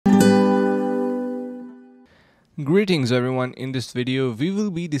Greetings everyone. In this video we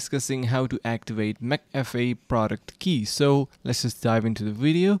will be discussing how to activate McAfee product key. So let's just dive into the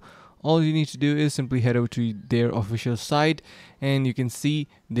video. All you need to do is simply head over to their official site and you can see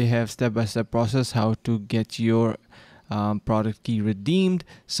they have step-by-step process how to get your product key redeemed.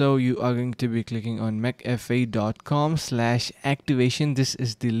 So you are going to be clicking on mcafee.com/activation. This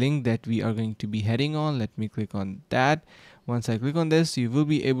is the link that we are going to be heading on. Let me click on that. Once I click on this, you will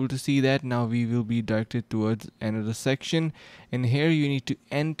be able to see that now we will be directed towards another section, and here you need to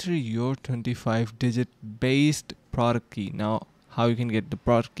enter your 25-digit based product key. Now how you can get the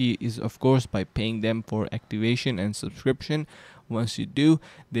product key is of course by paying them for activation and subscription. Once you do,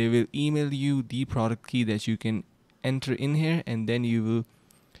 they will email you the product key that you can enter in here, and then you will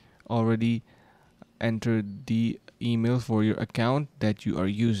already enter the email for your account that you are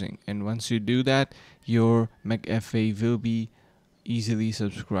using. And once you do that, your McAfee will be easily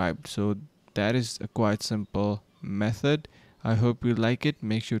subscribed. So that is a quite simple method. I hope you like it.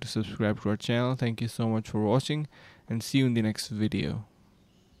 Make sure to subscribe to our channel. Thank you so much for watching and see you in the next video.